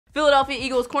Philadelphia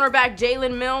Eagles cornerback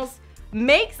Jalen Mills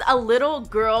makes a little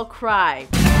girl cry.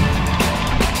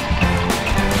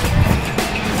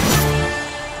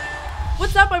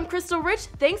 What's up? I'm Crystal Rich.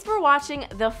 Thanks for watching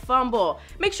The Fumble.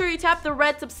 Make sure you tap the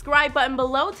red subscribe button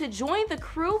below to join the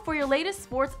crew for your latest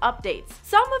sports updates.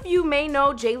 Some of you may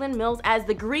know Jalen Mills as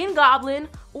the Green Goblin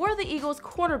or the Eagles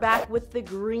cornerback with the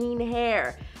green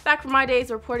hair. Back from my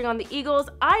days reporting on the Eagles,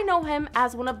 I know him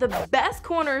as one of the best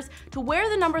corners to wear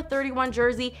the number 31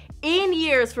 jersey in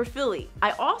years for Philly.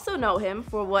 I also know him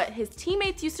for what his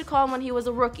teammates used to call him when he was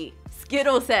a rookie,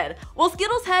 Skittles Head. Well,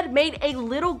 Skittles Head made a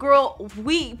little girl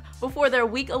weep before their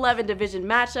Week 11 division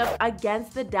matchup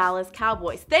against the Dallas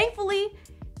Cowboys. Thankfully,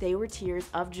 they were tears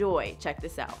of joy. Check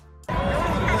this out.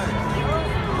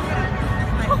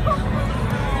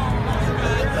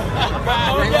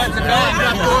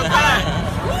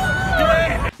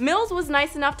 Mills was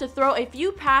nice enough to throw a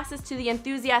few passes to the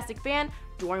enthusiastic fan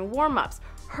during warm-ups.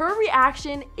 Her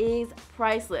reaction is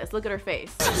priceless. Look at her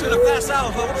face. Should have passed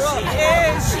out.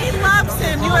 She loves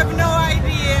him. You have no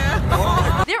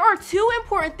idea. There are two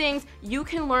important things you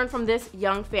can learn from this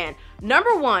young fan.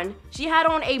 Number one, she had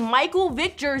on a Michael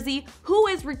Vick jersey who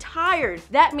is retired.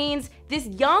 That means this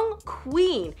young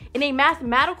queen, in a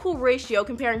mathematical ratio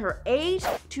comparing her age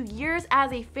to years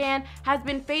as a fan, has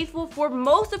been faithful for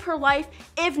most of her life,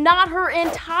 if not her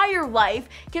entire life,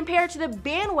 compared to the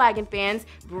bandwagon fans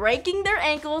breaking their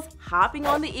ankles, hopping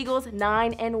on the Eagles'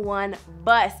 9-1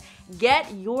 bus.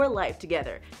 Get your life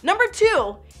together. Number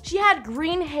two, she had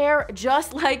green hair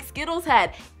just like Skittles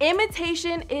had.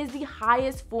 Imitation is the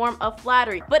highest form of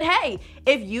flattery. But hey,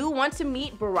 if you want to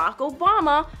meet Barack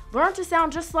Obama, learn to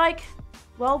sound just like,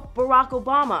 well, Barack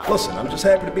Obama. Listen, I'm just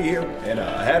happy to be here and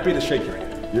happy to shake your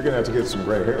hand. You're gonna have to get some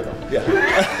gray hair though.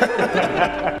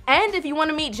 Yeah. And if you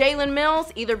want to meet Jalen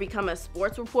Mills, either become a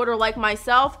sports reporter like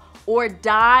myself or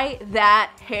dye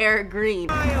that hair green.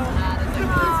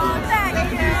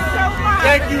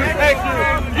 Thank you.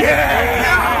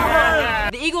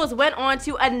 Yeah! The Eagles went on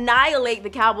to annihilate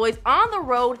the Cowboys on the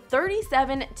road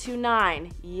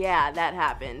 37-9. Yeah, that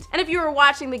happened. And if you were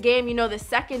watching the game, you know the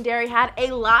secondary had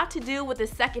a lot to do with the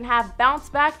second half bounce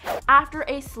back after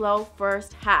a slow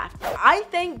first half. I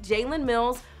thank Jalen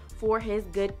Mills for his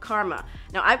good karma.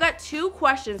 Now, I've got two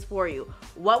questions for you.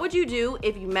 What would you do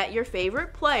if you met your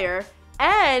favorite player?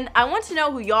 And I want to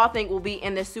know who y'all think will be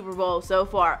in this Super Bowl so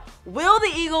far. Will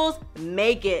the Eagles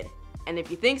make it? And if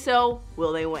you think so,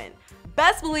 will they win?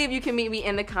 Best believe you can meet me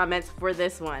in the comments for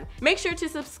this one. Make sure to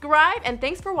subscribe, and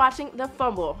thanks for watching The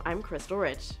Fumble. I'm Crystal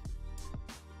Rich.